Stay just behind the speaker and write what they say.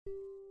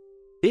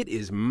It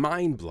is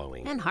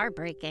mind-blowing. And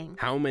heartbreaking.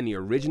 How many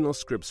original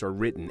scripts are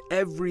written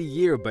every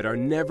year but are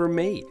never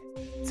made?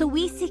 So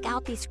we seek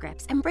out these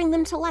scripts and bring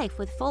them to life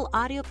with full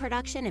audio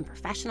production and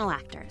professional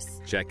actors.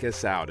 Check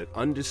us out at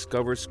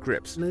Undiscovered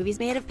Scripts. Movies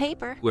made of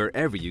paper.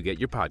 Wherever you get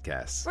your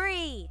podcasts.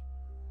 Free!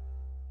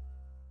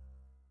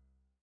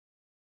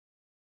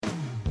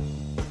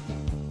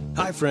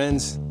 Hi,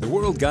 friends. The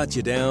world got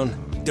you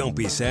down. Don't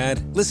be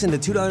sad. Listen to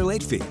 $2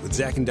 Late Fee with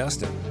Zach and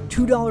Dustin.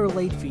 $2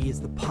 Late Fee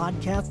is the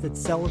podcast that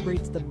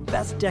celebrates the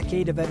best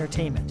decade of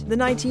entertainment, the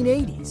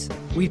 1980s.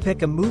 We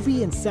pick a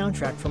movie and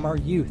soundtrack from our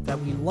youth that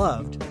we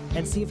loved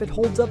and see if it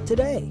holds up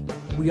today.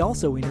 We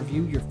also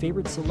interview your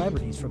favorite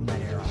celebrities from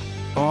that era.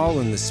 All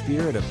in the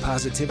spirit of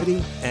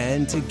positivity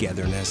and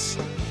togetherness.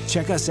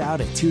 Check us out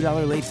at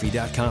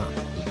 $2latefee.com.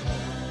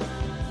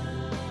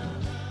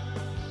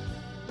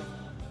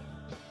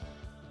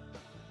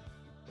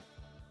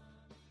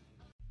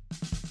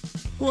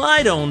 Well,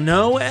 I don't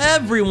know.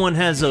 Everyone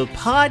has a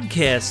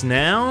podcast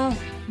now.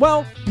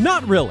 Well,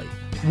 not really.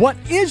 What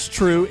is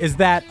true is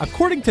that,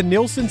 according to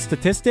Nielsen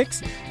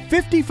statistics,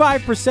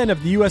 55%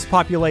 of the U.S.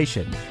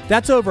 population,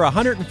 that's over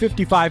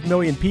 155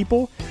 million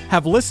people,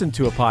 have listened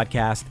to a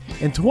podcast,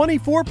 and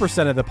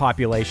 24% of the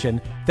population,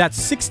 that's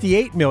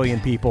 68 million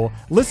people,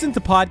 listen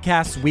to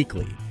podcasts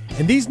weekly.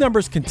 And these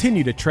numbers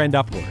continue to trend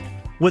upward.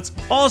 What's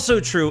also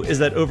true is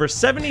that over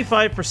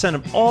 75%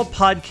 of all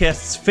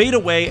podcasts fade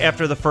away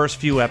after the first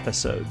few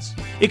episodes.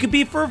 It could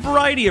be for a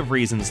variety of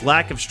reasons: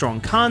 lack of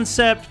strong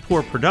concept,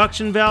 poor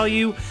production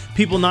value,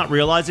 people not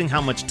realizing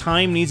how much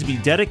time needs to be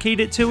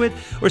dedicated to it,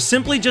 or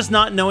simply just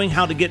not knowing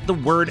how to get the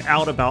word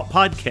out about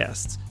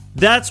podcasts.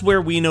 That's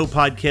where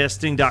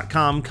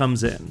WeKnowPodcasting.com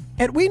comes in.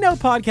 At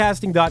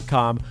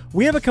WeKnowPodcasting.com,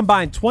 we have a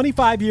combined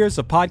 25 years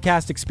of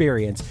podcast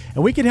experience,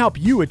 and we can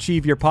help you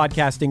achieve your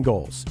podcasting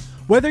goals.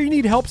 Whether you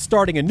need help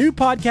starting a new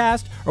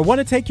podcast or want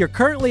to take your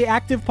currently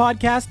active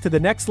podcast to the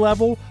next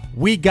level,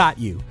 we got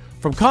you.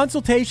 From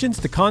consultations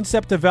to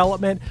concept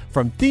development,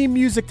 from theme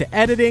music to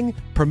editing,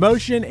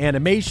 promotion,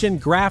 animation,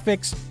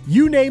 graphics,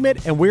 you name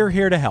it, and we're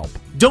here to help.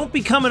 Don't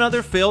become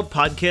another failed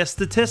podcast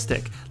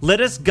statistic. Let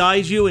us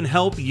guide you and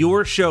help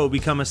your show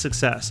become a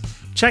success.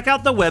 Check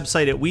out the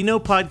website at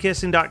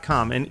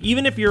WeKnowPodcasting.com, and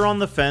even if you're on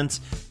the fence,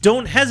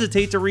 don't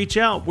hesitate to reach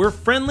out. We're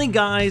friendly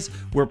guys,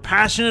 we're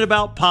passionate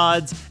about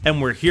pods,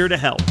 and we're here to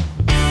help.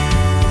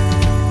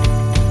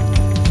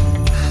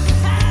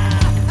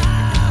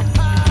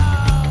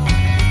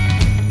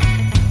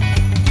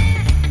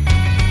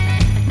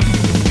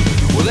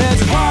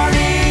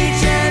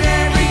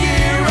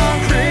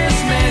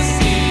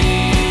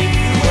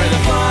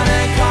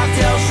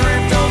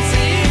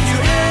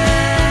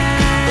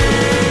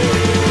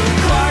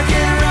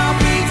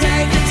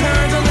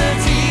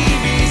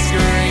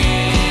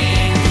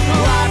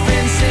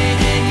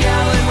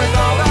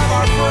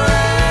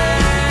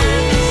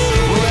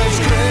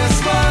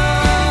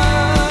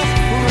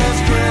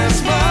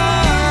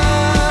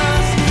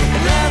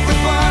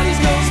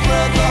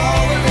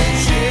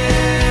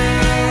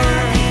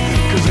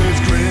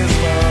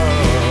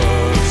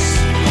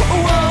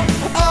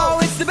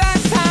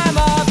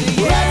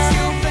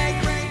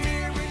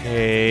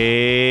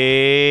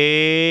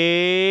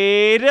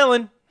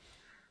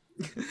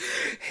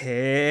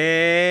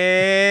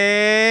 Hey,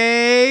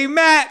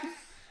 Matt.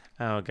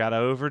 Oh, gotta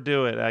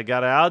overdo it. I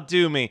gotta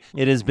outdo me.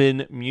 It has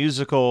been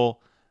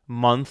musical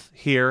month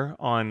here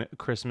on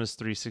Christmas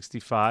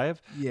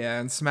 365. Yeah,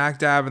 and smack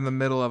dab in the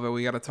middle of it,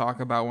 we got to talk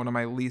about one of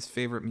my least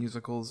favorite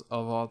musicals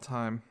of all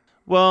time.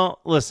 Well,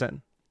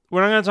 listen,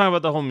 we're not going to talk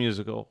about the whole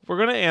musical. We're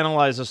going to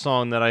analyze a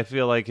song that I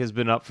feel like has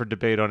been up for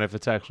debate on if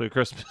it's actually a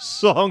Christmas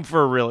song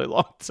for a really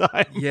long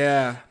time.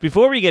 Yeah.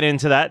 Before we get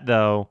into that,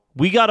 though,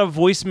 we got a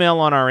voicemail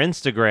on our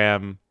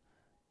Instagram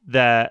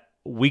that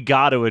we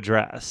got to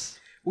address.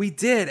 We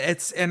did.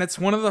 It's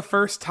one of the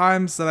first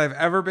times that I've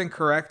ever been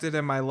corrected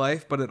in my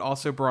life, but it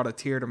also brought a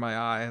tear to my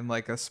eye in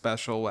like a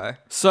special way.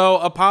 So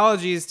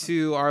apologies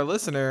to our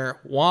listener.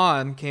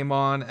 Juan came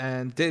on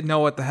and didn't know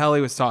what the hell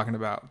he was talking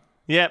about.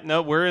 Yeah,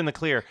 no, we're in the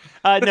clear.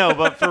 No,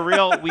 but for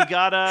real, we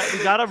got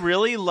a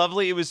really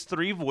lovely. It was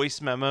 3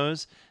 voice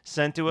memos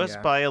sent to us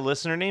by a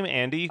listener named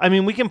Andy. I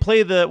mean, we'll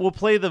play the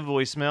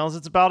voicemails.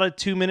 It's about a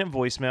 2-minute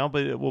voicemail,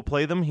 but we'll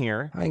play them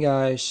here. Hi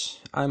guys,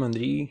 I'm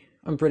Andy.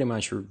 I'm pretty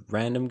much a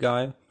random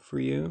guy for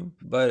you,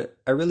 but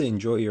I really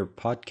enjoy your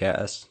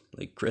podcast,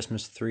 like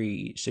Christmas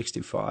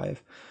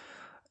 365.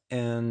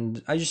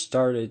 And I just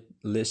started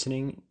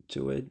listening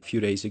to it a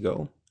few days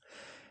ago.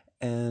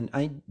 And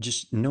I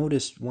just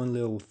noticed one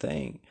little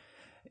thing.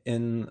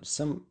 In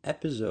some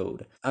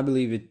episode, I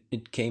believe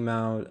it came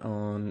out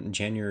on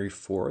January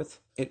 4th.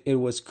 It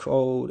was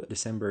called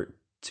December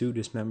to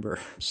Dismember.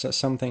 So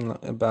something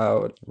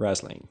about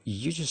wrestling.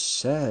 You just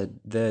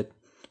said that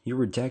you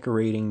were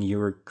decorating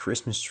your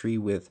Christmas tree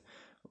with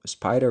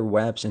spider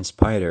webs and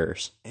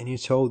spiders. And you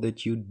told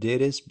that you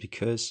did this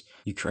because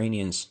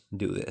Ukrainians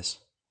do this.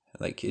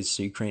 Like, it's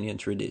a Ukrainian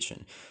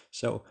tradition.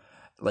 So,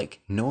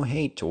 like, no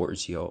hate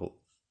towards y'all,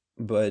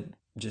 but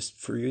just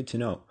for you to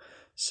know.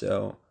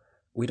 So,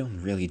 we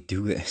don't really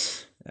do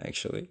this,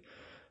 actually.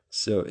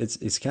 So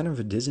it's kind of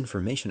a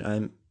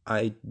disinformation.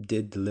 I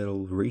did a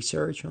little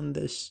research on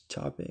this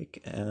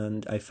topic,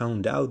 and I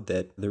found out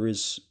that there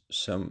is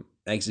some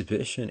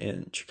exhibition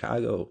in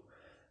Chicago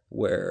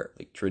where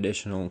like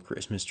traditional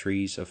Christmas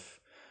trees of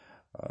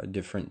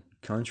different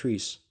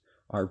countries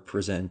are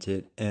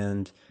presented,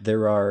 and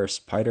there are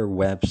spider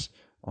webs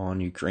on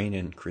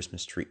Ukrainian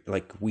Christmas tree.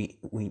 Like we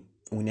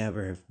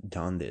never have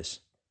done this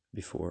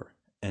before,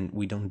 and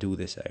we don't do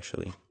this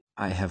actually.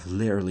 I have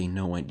literally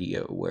no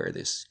idea where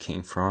this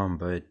came from,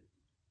 but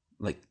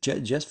like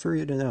just for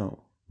you to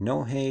know,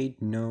 no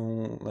hate,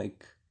 no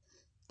like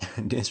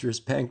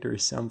disrespect or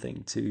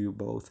something to you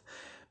both,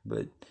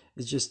 but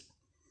it's just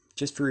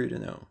for you to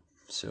know.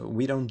 So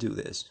we don't do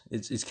this.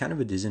 It's kind of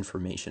a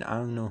disinformation. I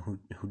don't know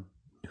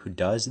who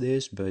does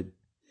this, but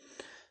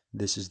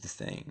this is the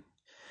thing.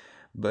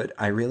 But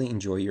I really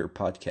enjoy your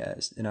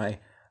podcast, and I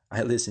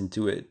listen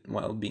to it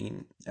while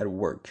being at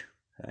work,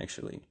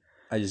 actually.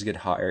 I just got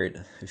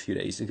hired a few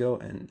days ago,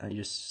 and I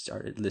just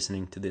started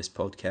listening to this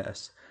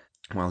podcast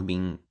while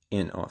being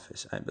in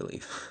office, I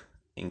believe.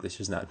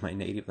 English is not my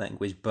native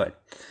language,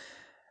 but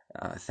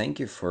thank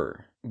you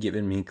for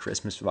giving me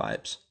Christmas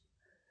vibes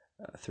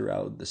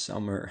throughout the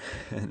summer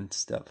and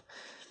stuff.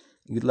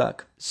 Good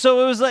luck.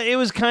 So it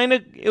was kind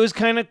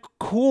of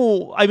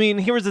cool. I mean,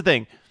 here was the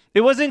thing.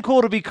 It wasn't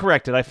cool to be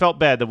corrected. I felt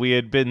bad that we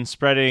had been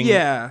spreading.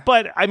 Yeah.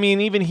 But, I mean,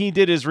 even he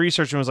did his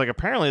research and was like,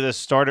 apparently this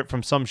started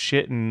from some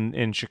shit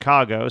in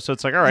Chicago. So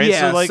it's like, all right.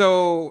 Yeah,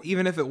 so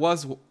even if it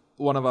was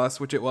one of us,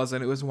 which it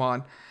wasn't, it was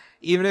Juan.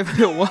 Even if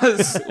it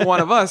was one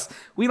of us,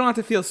 we don't have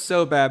to feel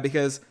so bad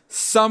because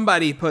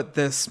somebody put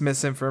this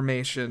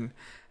misinformation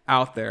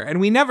out there. And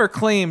we never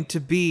claimed to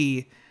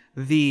be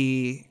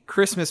the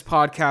Christmas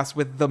podcast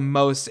with the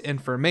most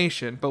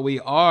information, but we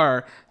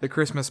are the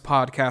Christmas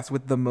podcast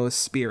with the most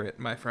spirit,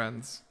 my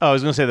friends. Oh, I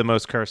was going to say the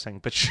most cursing,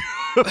 but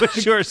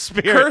sure,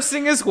 spirit.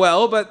 Cursing as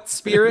well, but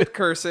spirit,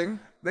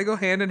 cursing, they go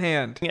hand in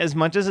hand. As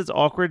much as it's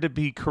awkward to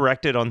be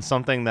corrected on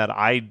something that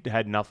I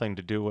had nothing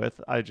to do with,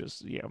 I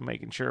just,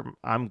 making sure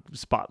I'm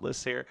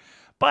spotless here.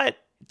 But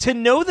to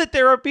know that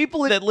there are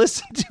people that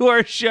listen to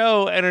our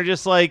show and are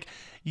just like,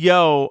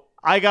 yo,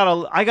 I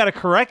gotta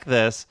correct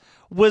this,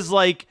 was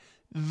like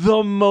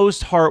the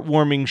most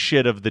heartwarming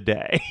shit of the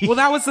day. Well,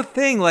 that was the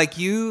thing. Like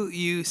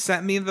you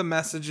sent me the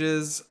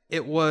messages.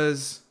 It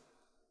was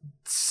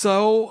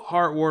so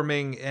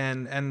heartwarming,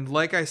 and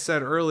like I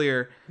said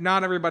earlier,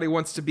 not everybody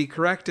wants to be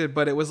corrected,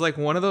 but it was like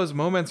one of those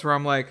moments where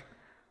I'm like,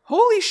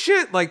 holy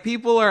shit, like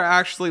people are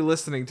actually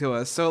listening to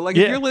us. So like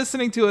if you're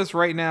listening to us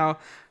right now,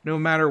 no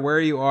matter where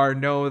you are,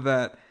 know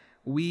that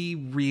we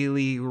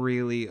really,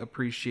 really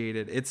appreciate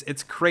it.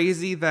 It's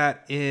crazy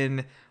that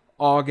in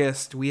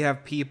August we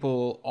have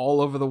people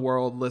all over the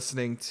world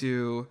listening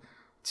to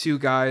two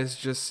guys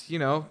just,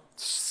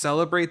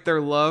 celebrate their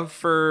love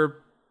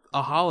for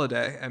a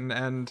holiday,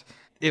 and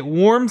it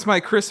warms my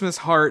Christmas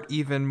heart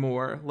even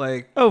more.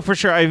 Like, oh, for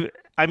sure.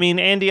 I mean,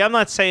 Andy, I'm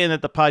not saying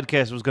that the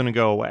podcast was going to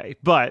go away,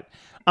 but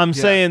I'm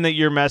saying that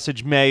your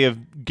message may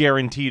have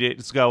guaranteed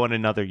it's going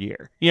another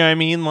year. You know what I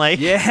mean? Like,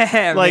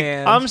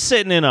 man. I'm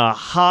sitting in a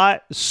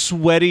hot,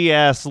 sweaty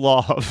ass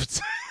loft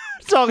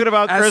talking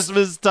about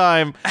Christmas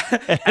time.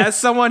 As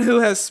someone who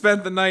has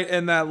spent the night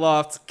in that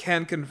loft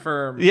can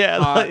confirm,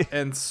 hot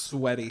and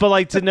sweaty.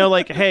 But to know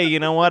hey, you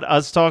know what?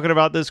 Us talking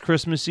about this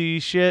Christmassy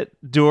shit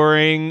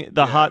during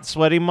the hot,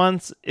 sweaty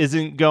months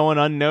isn't going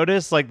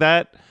unnoticed. Like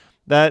that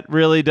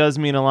really does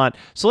mean a lot.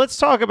 So let's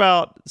talk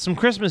about some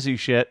Christmassy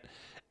shit.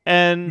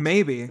 And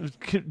maybe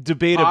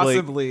debatably,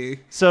 possibly.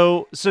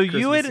 So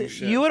you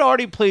had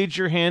already played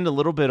your hand a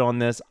little bit on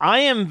this. I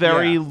am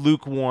very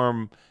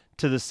lukewarm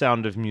to The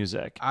Sound of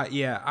Music.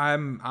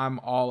 I'm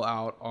all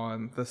out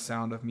on The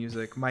Sound of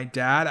Music. My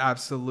dad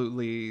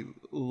absolutely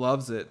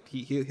loves it.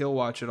 He'll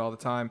watch it all the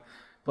time,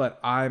 but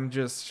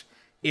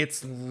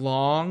it's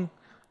long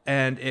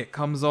and it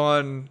comes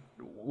on.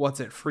 What's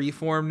it?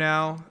 Freeform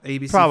now?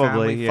 ABC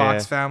Probably, Family,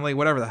 Fox Family,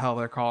 whatever the hell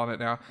they're calling it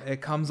now.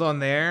 It comes on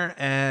there,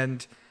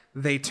 and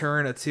they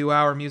turn a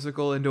 2-hour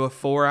musical into a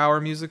 4-hour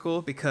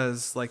musical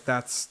because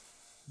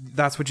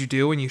that's what you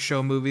do when you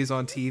show movies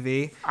on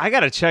TV. I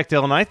gotta check,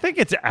 Dylan. I think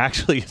it's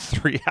actually a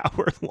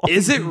 3-hour long.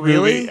 Is it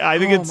really? Movie. I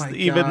think it's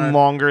even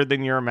longer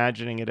than you're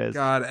imagining it is.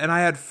 God, and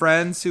I had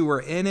friends who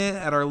were in it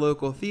at our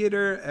local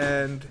theater,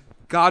 and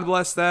God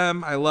bless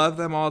them. I love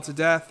them all to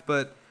death,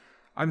 but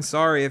I'm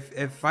sorry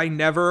if I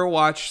never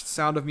watch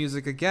Sound of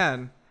Music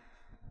again,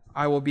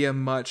 I will be a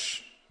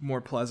much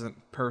more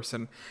pleasant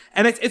person.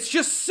 And it's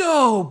just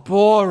so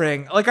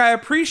boring. Like, I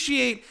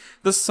appreciate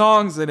the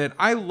songs in it.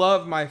 I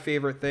love My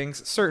Favorite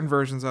Things, certain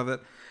versions of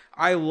it.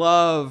 I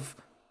love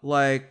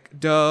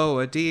doe,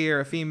 a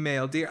deer, a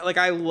female deer. Like,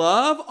 I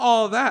love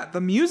all that.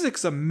 The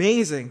music's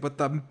amazing, but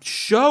the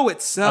show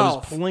itself. I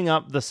was pulling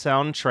up the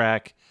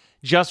soundtrack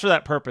just for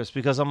that purpose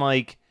because I'm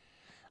like,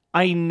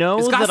 I know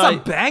it's got that some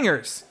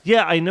bangers.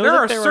 Yeah, I know there that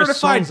are there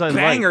certified are songs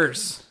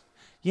bangers.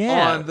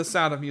 Yeah. On the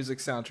Sound of Music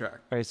soundtrack. All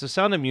right, so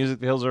Sound of Music,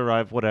 The Hills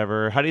Arrive,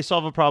 whatever. How Do You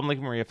Solve a Problem Like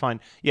Maria? Fine.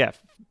 Yeah,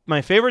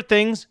 My Favorite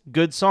Things,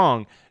 good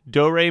song.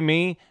 Do Re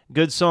Mi,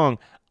 good song.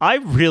 I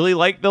really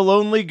like The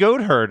Lonely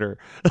Goat Herder.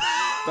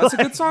 That's a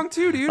good song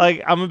too, dude.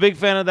 Like, I'm a big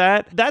fan of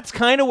that. That's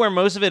kind of where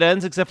most of it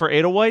ends, except for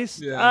Edelweiss.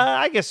 Yeah.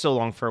 I guess So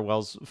Long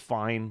Farewell's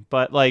fine,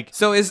 but like...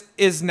 So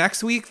is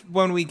next week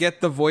when we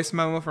get the voice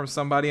memo from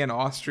somebody in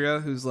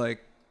Austria who's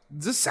like,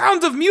 The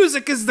Sound of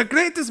Music is the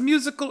greatest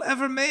musical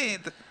ever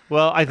made?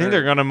 Well, I think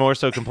they're going to more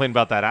so complain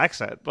about that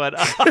accent, but...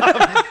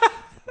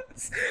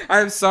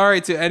 I'm sorry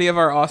to any of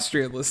our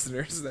Austrian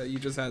listeners that you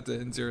just had to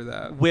endure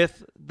that.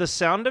 With The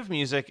Sound of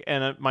Music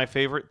and my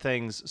favorite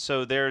things,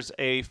 so there's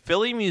a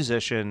Philly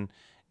musician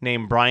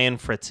named Brian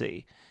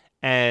Fritzy,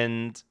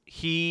 and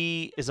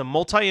he is a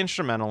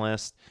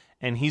multi-instrumentalist,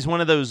 and he's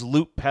one of those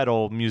loop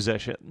pedal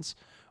musicians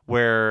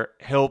where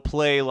he'll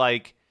play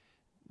like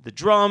the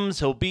drums,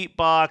 he'll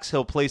beatbox,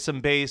 he'll play some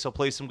bass, he'll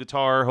play some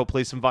guitar, he'll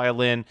play some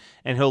violin,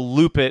 and he'll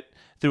loop it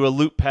through a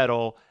loop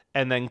pedal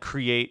and then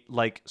create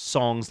like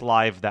songs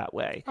live that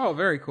way. Oh,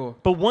 very cool.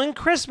 But one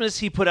Christmas,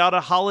 he put out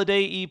a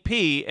holiday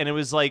EP, and it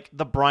was like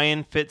the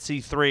Brian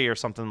Fitzy 3 or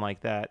something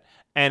like that.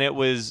 And it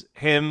was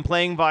him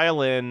playing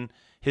violin,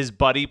 his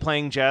buddy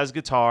playing jazz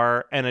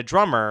guitar, and a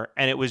drummer.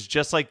 And it was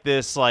just like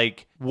this,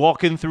 like,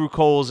 walking through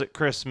coals at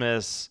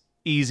Christmas,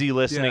 easy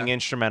listening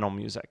instrumental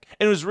music.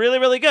 And it was really,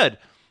 really good.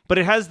 But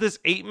it has this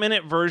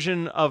 8-minute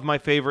version of my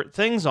favorite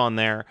things on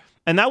there.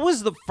 And that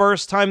was the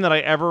first time that I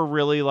ever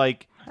really,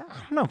 like, I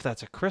don't know if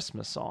that's a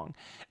Christmas song.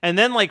 And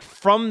then, like,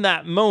 from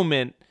that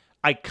moment,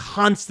 I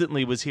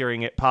constantly was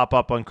hearing it pop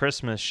up on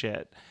Christmas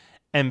shit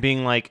and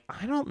being like,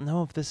 I don't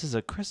know if this is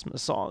a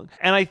Christmas song.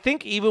 And I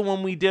think even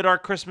when we did our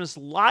Christmas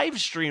live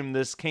stream,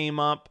 this came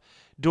up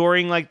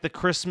during, like, the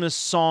Christmas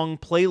song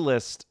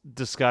playlist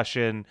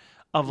discussion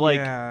of,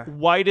 like,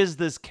 why does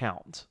this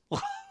count?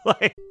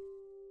 Like,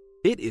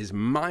 It is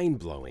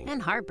mind-blowing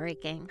And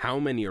heartbreaking. how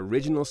many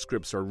original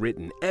scripts are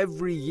written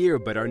every year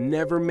but are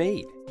never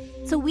made.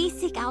 So we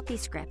seek out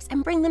these scripts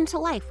and bring them to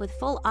life with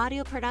full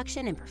audio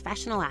production and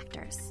professional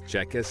actors.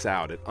 Check us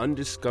out at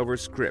Undiscovered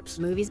Scripts,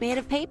 Movies made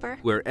of paper.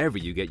 wherever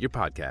you get your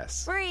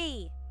podcasts.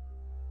 Free.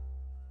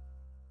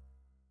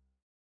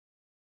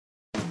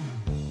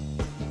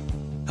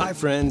 Hi,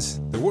 friends.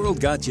 The world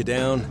got you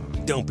down.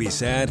 Don't be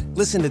sad.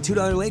 Listen to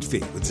 $2 Late Fee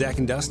with Zach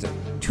and Dustin.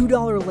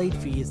 $2 Late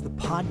Fee is the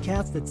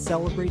podcast that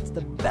celebrates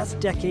the best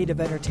decade of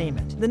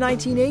entertainment, the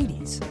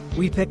 1980s.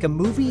 We pick a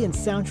movie and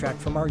soundtrack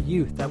from our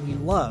youth that we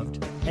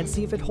loved and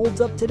see if it holds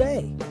up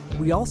today.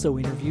 We also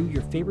interview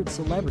your favorite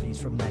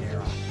celebrities from that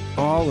era.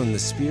 All in the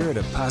spirit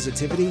of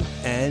positivity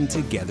and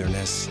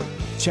togetherness.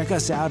 Check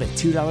us out at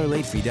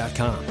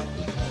 $2latefee.com.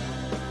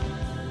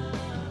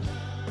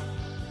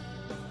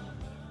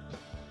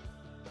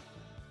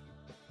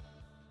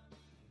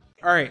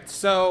 All right,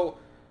 so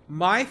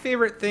my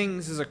favorite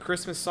things is a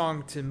Christmas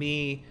song to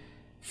me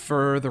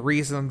for the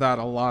reason that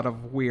a lot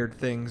of weird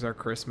things are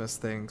Christmas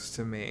things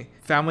to me.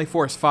 Family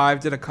Force 5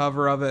 did a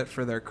cover of it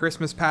for their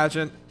Christmas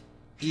pageant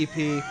EP,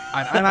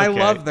 and I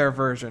love their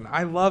version.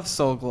 I love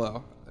Soul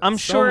Glow. I'm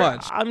so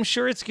much. I'm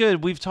sure it's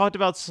good. We've talked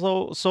about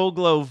Soul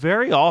Glow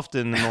very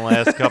often in the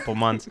last couple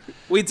months.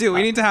 We do.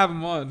 We need to have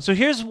them on. So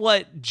here's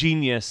what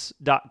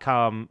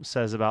Genius.com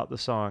says about the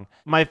song.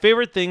 My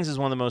favorite things is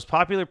one of the most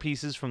popular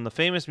pieces from the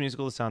famous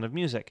musical The Sound of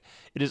Music.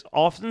 It is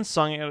often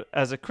sung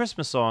as a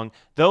Christmas song,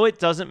 though it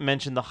doesn't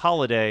mention the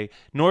holiday,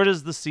 nor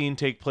does the scene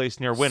take place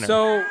near winter.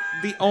 So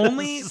the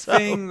only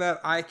thing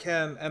that I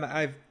can, and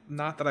I've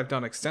not that I've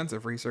done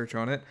extensive research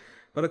on it,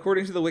 but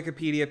according to the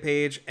Wikipedia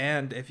page,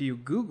 and if you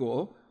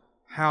Google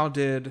how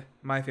did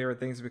My Favorite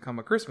Things become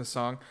a Christmas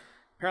song,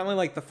 apparently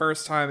like the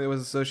first time it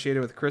was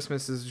associated with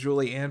Christmas is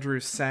Julie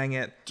Andrews sang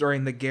it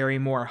during the Gary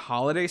Moore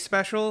holiday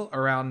special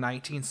around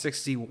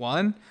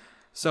 1961.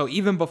 So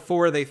even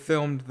before they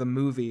filmed the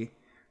movie,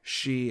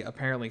 she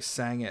apparently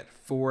sang it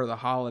for the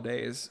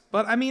holidays.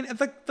 But I mean,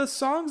 the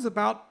song's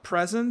about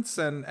presents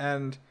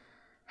and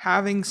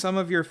having some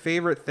of your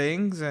favorite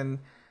things, and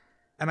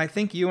I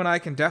think you and I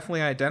can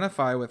definitely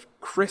identify with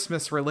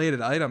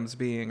Christmas-related items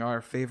being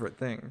our favorite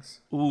things.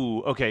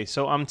 Ooh, okay.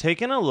 So I'm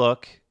taking a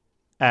look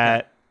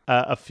at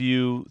a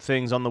few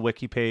things on the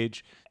wiki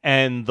page,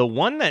 and the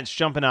one that's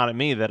jumping out at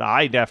me that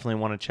I definitely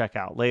want to check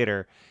out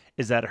later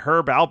is that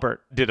Herb Alpert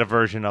did a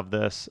version of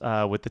this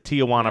with the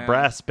Tijuana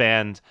Brass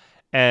Band,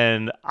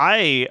 and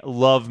I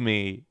love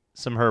me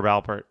some Herb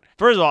Alpert.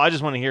 First of all, I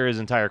just want to hear his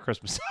entire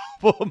Christmas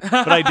album,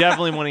 but I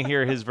definitely want to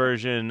hear his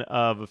version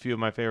of a few of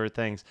my favorite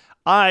things.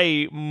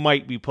 I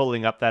might be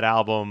pulling up that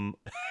album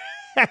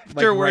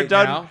after we're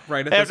done.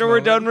 After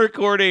we're done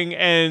recording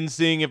and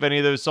seeing if any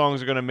of those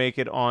songs are going to make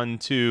it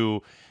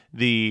onto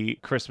the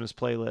Christmas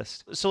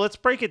playlist. So let's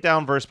break it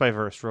down verse by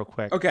verse real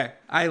quick. Okay.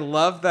 I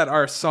love that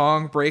our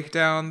song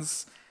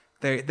breakdowns,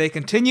 they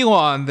continue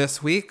on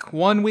this week.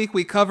 One week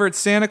we covered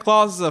Santa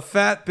Claus is a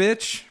Fat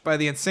Bitch by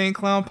the Insane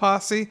Clown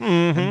Posse.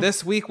 Mm-hmm. And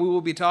this week we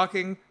will be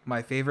talking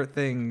My Favorite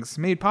Things,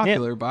 made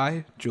popular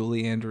by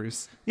Julie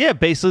Andrews. Yeah,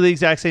 basically the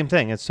exact same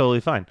thing. It's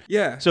totally fine.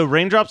 Yeah. So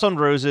Raindrops on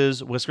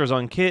Roses, Whiskers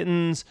on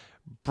Kittens,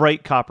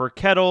 Bright Copper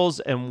Kettles,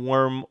 and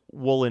Warm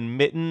Woolen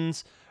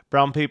Mittens.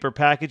 Brown paper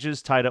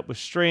packages tied up with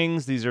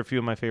strings. These are a few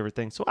of my favorite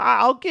things. So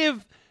I'll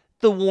give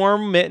the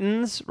warm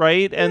mittens,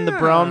 right? And the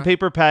brown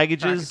paper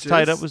packages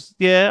tied up with...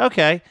 Yeah,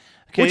 okay.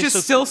 Which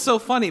is still so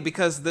funny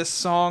because this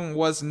song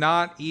was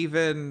not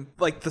even...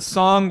 Like, the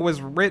song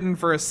was written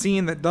for a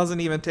scene that doesn't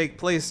even take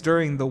place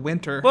during the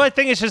winter. Well, I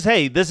think it's just,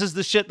 hey, this is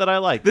the shit that I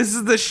like. This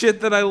is the shit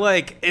that I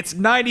like. It's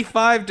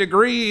 95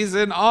 degrees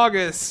in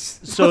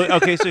August. So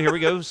here we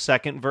go.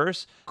 Second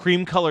verse.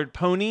 Cream-colored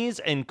ponies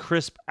and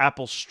crisp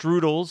apple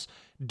strudels,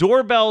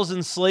 doorbells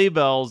and sleigh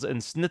bells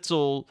and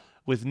schnitzel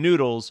with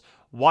noodles,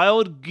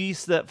 wild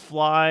geese that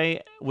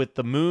fly with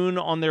the moon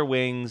on their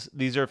wings.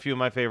 These are a few of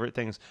my favorite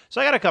things. So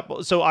I got a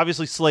couple. So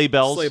obviously sleigh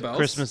bells.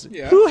 Christmas.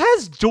 Yeah. Who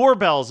has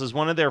doorbells as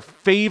one of their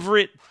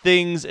favorite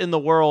things in the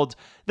world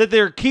that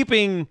they're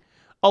keeping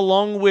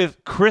along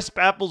with crisp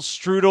apple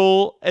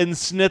strudel and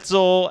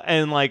schnitzel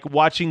and like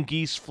watching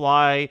geese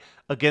fly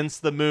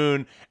against the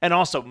moon? And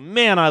also,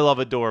 man, I love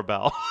a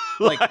doorbell.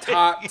 Like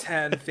top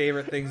 10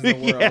 favorite things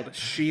in the world.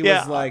 She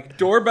was like,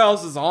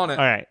 doorbells is on it.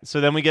 All right.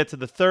 So then we get to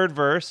the third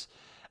verse.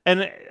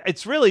 And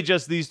it's really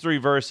just these three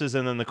verses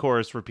and then the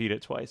chorus repeat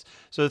it twice.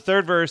 So the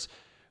third verse,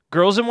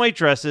 girls in white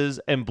dresses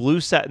and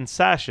blue satin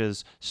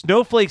sashes,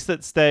 snowflakes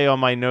that stay on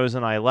my nose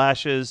and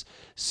eyelashes,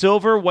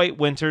 silver white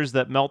winters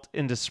that melt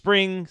into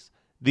springs.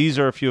 These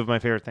are a few of my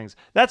favorite things.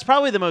 That's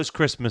probably the most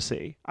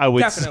Christmassy, I would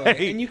Definitely.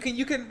 say. And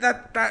you can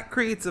that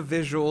creates a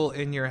visual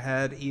in your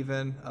head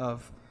even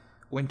of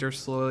winter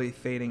slowly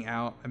fading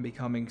out and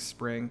becoming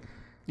spring.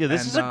 Yeah,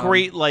 this is a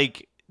great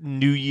like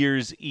New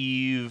Year's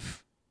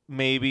Eve,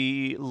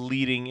 maybe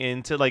leading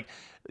into like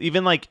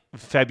even like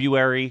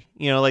February,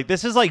 like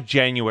this is like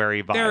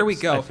January vibes. There we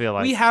go. I feel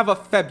like we have a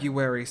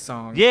February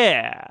song.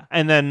 Yeah.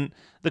 And then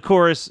the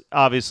chorus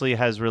obviously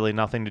has really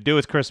nothing to do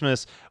with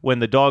Christmas. When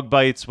the dog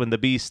bites, when the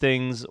bee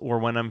stings, or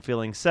when I'm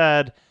feeling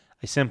sad,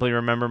 I simply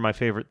remember my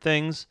favorite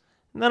things.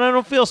 And then I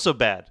don't feel so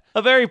bad.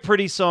 A very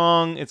pretty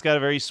song. It's got a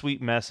very sweet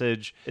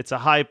message. It's a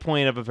high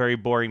point of a very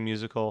boring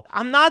musical.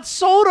 I'm not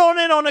sold on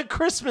it on a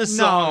Christmas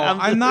song.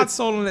 I'm not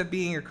sold on it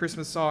being a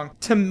Christmas song.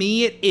 To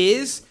me, it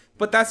is,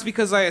 but that's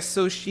because I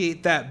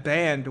associate that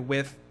band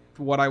with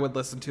what I would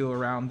listen to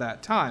around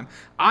that time.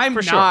 I'm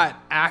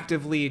not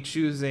actively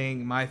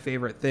choosing my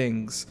favorite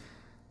things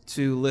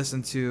to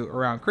listen to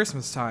around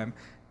Christmas time.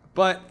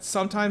 But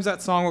sometimes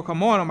that song will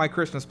come on my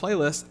Christmas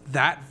playlist,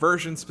 that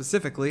version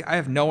specifically. I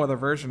have no other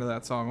version of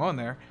that song on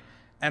there.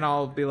 And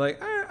I'll be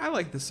like, I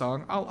like this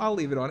song. I'll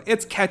leave it on.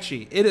 It's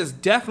catchy. It is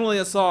definitely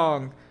a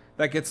song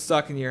that gets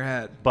stuck in your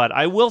head. But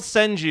I will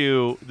send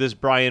you this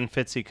Brian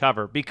Fitzy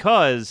cover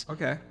because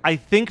I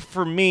think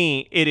for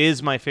me, it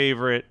is my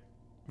favorite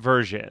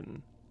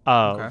version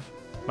of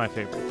my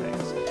favorite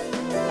things.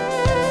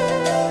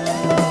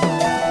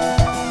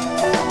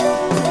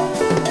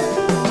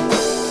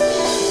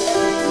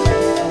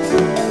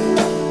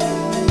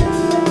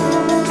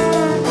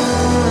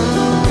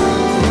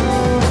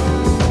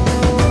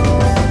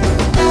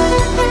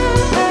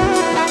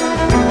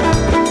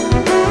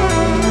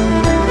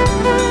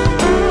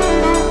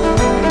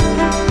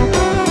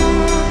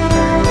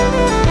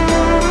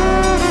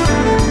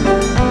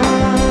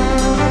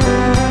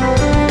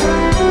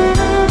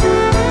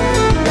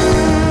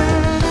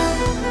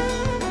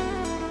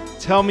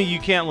 Tell me you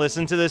can't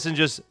listen to this and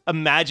just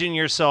imagine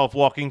yourself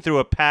walking through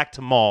a packed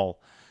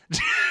mall,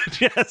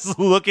 just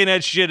looking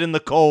at shit in the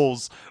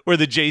Kohl's or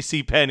the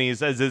J.C.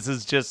 Penney's as this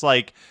is just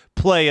like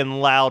playing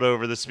loud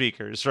over the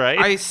speakers, right?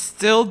 I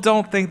still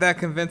don't think that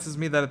convinces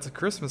me that it's a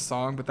Christmas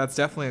song, but that's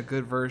definitely a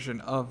good version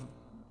of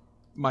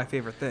my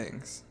favorite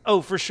things.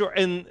 Oh, for sure.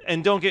 And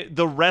don't get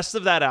the rest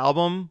of that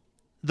album.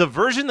 The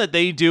version that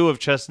they do of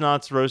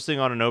Chestnuts Roasting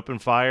on an Open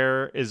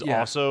Fire is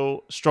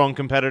also strong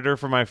competitor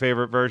for my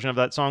favorite version of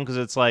that song because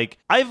it's like,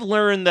 I've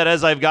learned that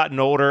as I've gotten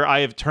older, I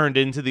have turned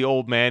into the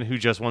old man who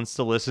just wants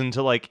to listen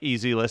to like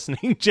easy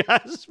listening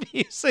jazz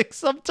music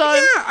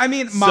sometimes. Yeah, I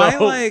mean, my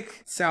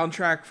like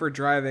soundtrack for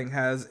driving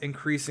has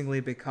increasingly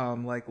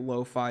become like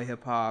lo-fi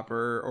hip-hop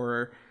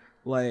or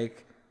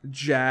like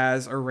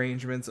jazz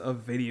arrangements of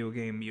video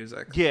game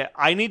music. Yeah,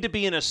 I need to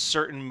be in a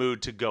certain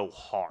mood to go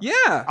hard.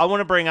 Yeah. I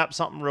want to bring up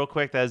something real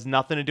quick that has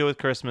nothing to do with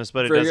Christmas,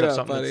 but it does have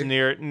something that's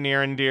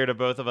near and dear to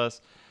both of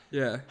us.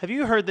 Yeah. Have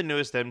you heard the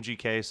newest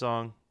MGK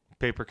song,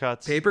 Paper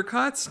Cuts? Paper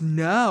Cuts?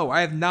 No,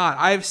 I have not.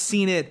 I've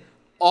seen it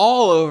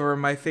all over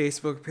my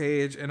Facebook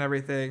page and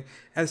everything.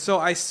 And so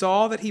I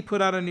saw that he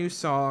put out a new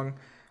song.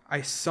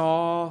 I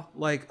saw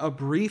like a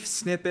brief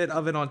snippet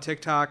of it on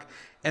TikTok.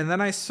 And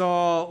then I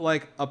saw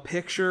like a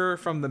picture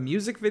from the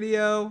music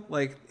video,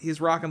 like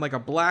he's rocking like a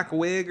black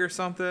wig or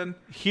something.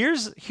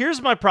 Here's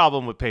my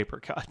problem with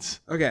Paper Cuts.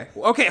 Okay,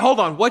 hold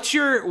on. What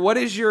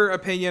is your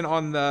opinion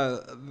on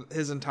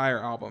his entire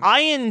album?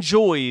 I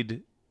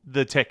enjoyed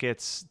the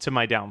Tickets to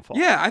My Downfall.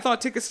 Yeah, I thought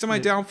Tickets to My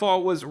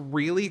Downfall was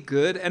really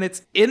good, and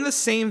it's in the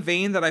same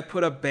vein that I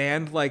put a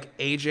band like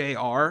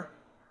AJR.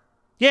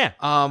 Yeah.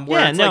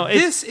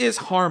 This is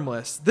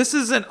harmless. This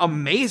isn't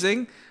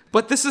amazing.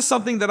 But this is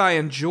something that I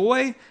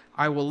enjoy.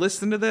 I will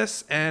listen to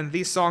this, and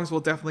these songs will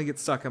definitely get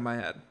stuck in my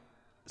head.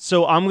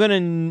 So I'm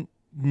going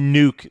to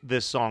nuke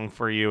this song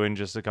for you in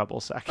just a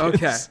couple seconds.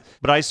 Okay.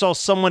 But I saw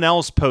someone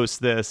else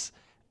post this,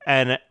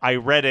 and I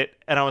read it,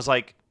 and I was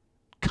like,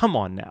 come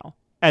on now.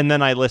 And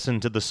then I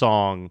listened to the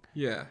song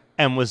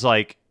and was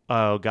like,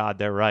 oh, God,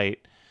 they're right.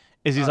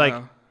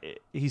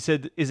 He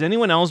said, is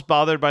anyone else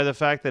bothered by the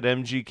fact that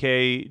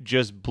MGK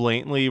just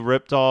blatantly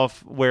ripped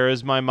off Where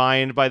Is My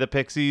Mind by the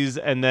Pixies,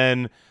 and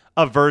then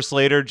a verse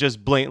later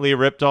just blatantly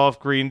ripped off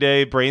Green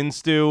Day Brain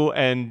Stew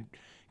and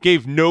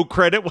gave no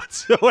credit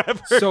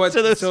whatsoever to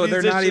those So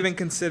they're not musicians? even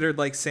considered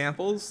like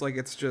samples? Like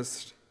it's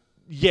just...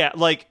 Yeah,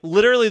 like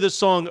literally the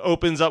song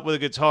opens up with a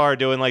guitar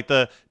doing like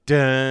the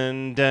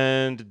dun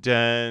dun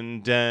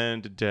dun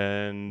dun dun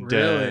dun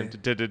Really?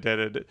 dun dun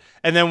dun,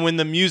 and then when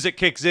the music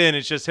kicks in,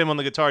 it's just him on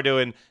the guitar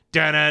doing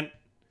dun dun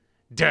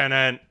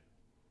dun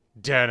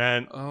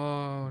dun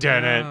Oh,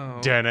 dun no.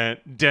 dun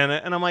dun,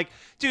 and I'm like,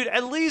 dude,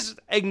 at least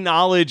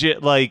acknowledge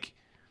it. Like,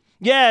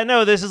 yeah,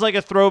 no, this is like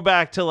a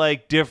throwback to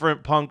like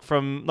different punk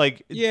from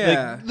like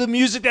the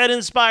music that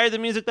inspired the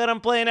music that I'm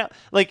playing out.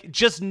 Like,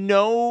 just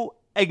no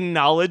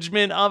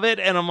acknowledgement of it,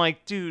 and I'm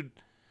like, dude,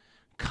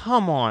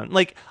 come on.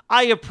 Like,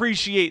 I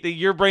appreciate that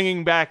you're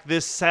bringing back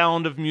this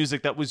sound of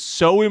music that was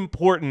so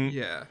important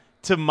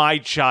to my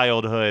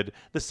childhood,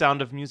 the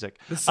sound of music.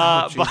 The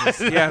sound of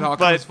Jesus. Yeah, it all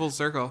comes full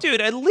circle.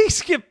 Dude, at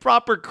least give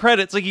proper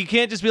credits. Like, you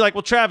can't just be like,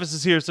 well, Travis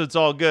is here, so it's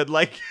all good.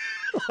 Like,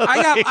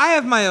 I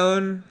have my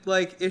own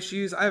like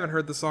issues. I haven't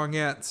heard the song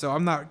yet, so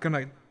I'm not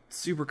gonna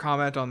super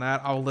comment on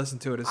that. I'll listen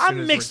to it as soon as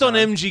I'm mixed on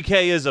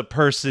MGK as a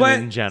person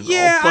in general.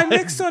 Yeah, I'm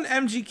mixed on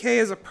MGK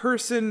as a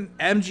person.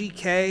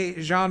 MGK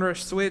genre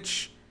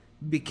switch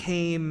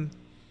became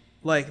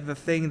like the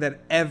thing that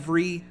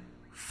every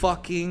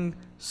fucking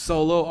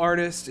solo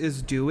artist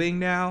is doing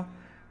now.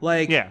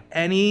 Like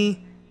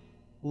any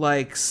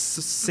like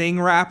sing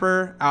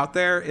rapper out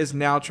there is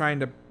now trying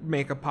to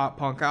make a pop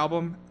punk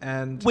album,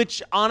 and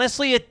which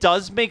honestly it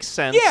does make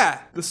sense. Yeah,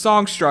 the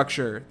song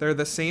structure, they're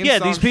the same. Yeah,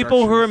 song these people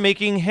who structures. are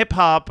making hip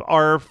hop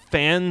are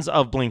fans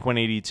of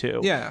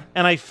Blink-182. Yeah,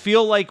 and I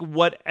feel like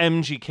what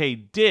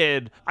MGK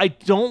did, I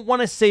don't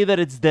want to say that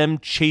it's them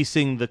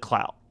chasing the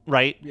clout,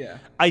 right? Yeah,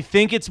 I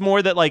think it's more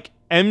that like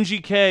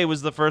MGK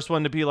was the first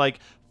one to be like,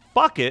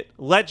 fuck it,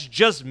 let's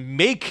just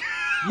make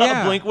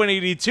a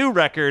Blink-182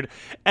 record.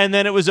 And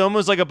then it was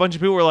almost like a bunch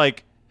of people were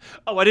like,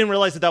 oh, I didn't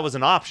realize that was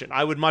an option.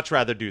 I would much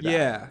rather do that.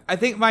 Yeah. I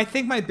think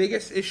my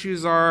biggest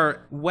issues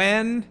are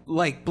when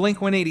like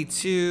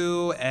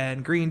Blink-182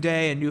 and Green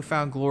Day and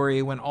Newfound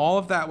Glory, when all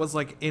of that was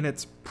like in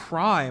its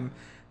prime,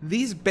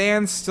 these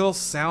bands still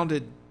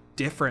sounded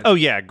different. Oh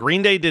yeah,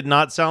 Green Day did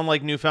not sound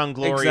like Newfound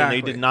Glory, Exactly.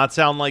 and they did not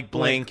sound like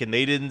Blink, and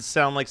they didn't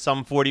sound like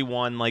Sum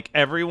 41. Like,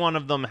 every one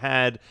of them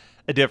had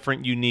a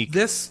different, unique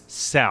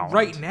sound.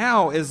 Right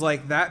now is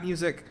like that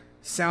music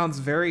sounds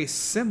very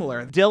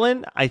similar.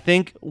 Dylan, I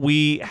think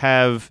we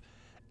have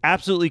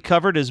absolutely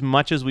covered as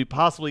much as we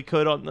possibly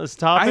could on this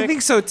topic. I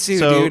think so too,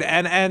 dude.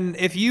 And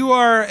if you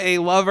are a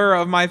lover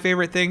of my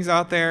favorite things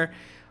out there,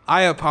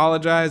 I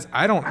apologize.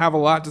 I don't have a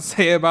lot to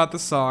say about the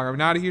song. I'm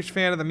not a huge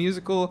fan of the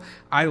musical.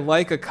 I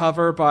like a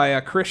cover by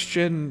a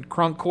Christian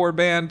crunkcore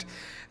band,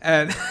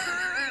 and,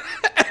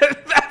 and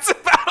that's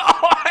about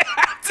all I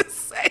have to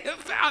say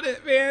about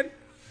it, man.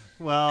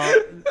 Well,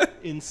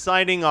 in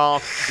signing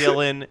off,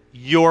 Dylan,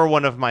 you're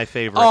one of my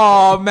favorites.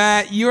 Oh,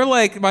 Matt, you're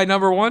like my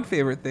number one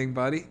favorite thing,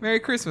 buddy.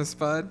 Merry Christmas,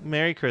 bud.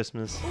 Merry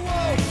Christmas.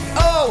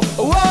 Oh,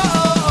 whoa,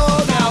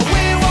 oh, now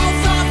we won't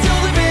stop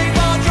till the big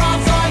ball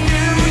drops on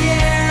New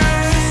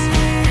Year's.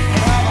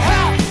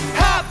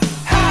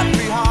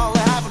 Happy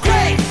holiday, have a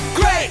great,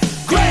 great,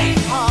 great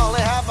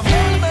holiday, have a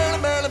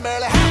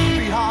merry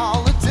happy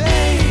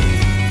holiday.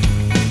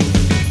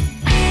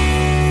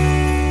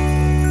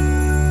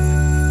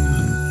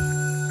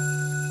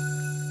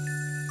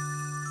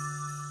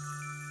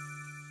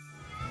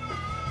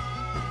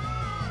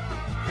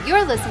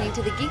 You're listening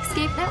to the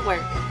Geekscape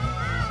Network.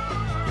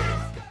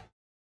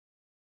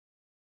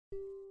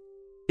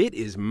 It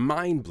is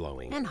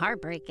mind-blowing And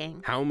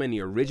heartbreaking. how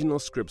many original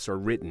scripts are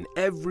written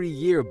every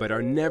year but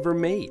are never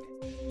made.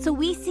 So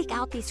we seek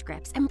out these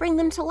scripts and bring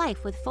them to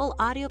life with full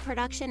audio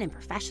production and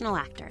professional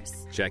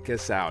actors. Check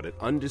us out at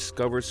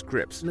Undiscovered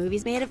Scripts,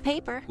 Movies made of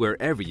paper.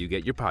 wherever you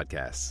get your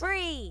podcasts.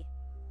 Free.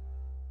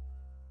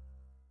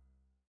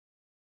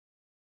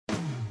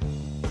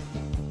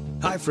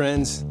 Hi,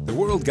 friends. The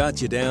world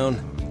got you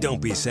down. Don't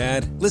be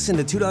sad. Listen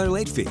to $2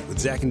 Late Fee with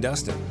Zach and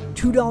Dustin.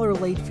 $2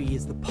 Late Fee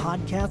is the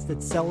podcast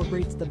that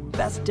celebrates the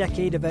best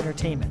decade of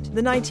entertainment,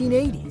 the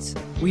 1980s.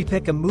 We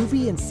pick a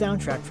movie and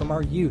soundtrack from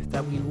our youth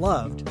that we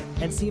loved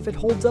and see if it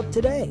holds up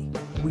today.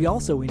 We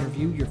also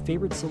interview your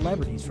favorite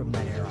celebrities from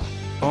that era.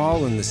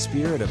 All in the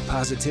spirit of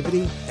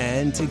positivity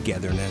and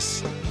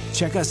togetherness.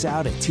 Check us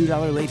out at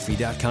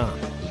 $2latefee.com.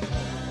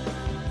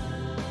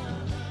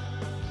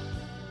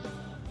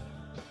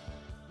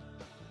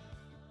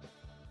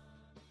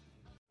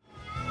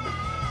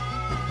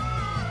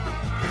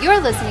 You're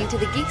listening to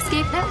the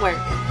Geekscape Network.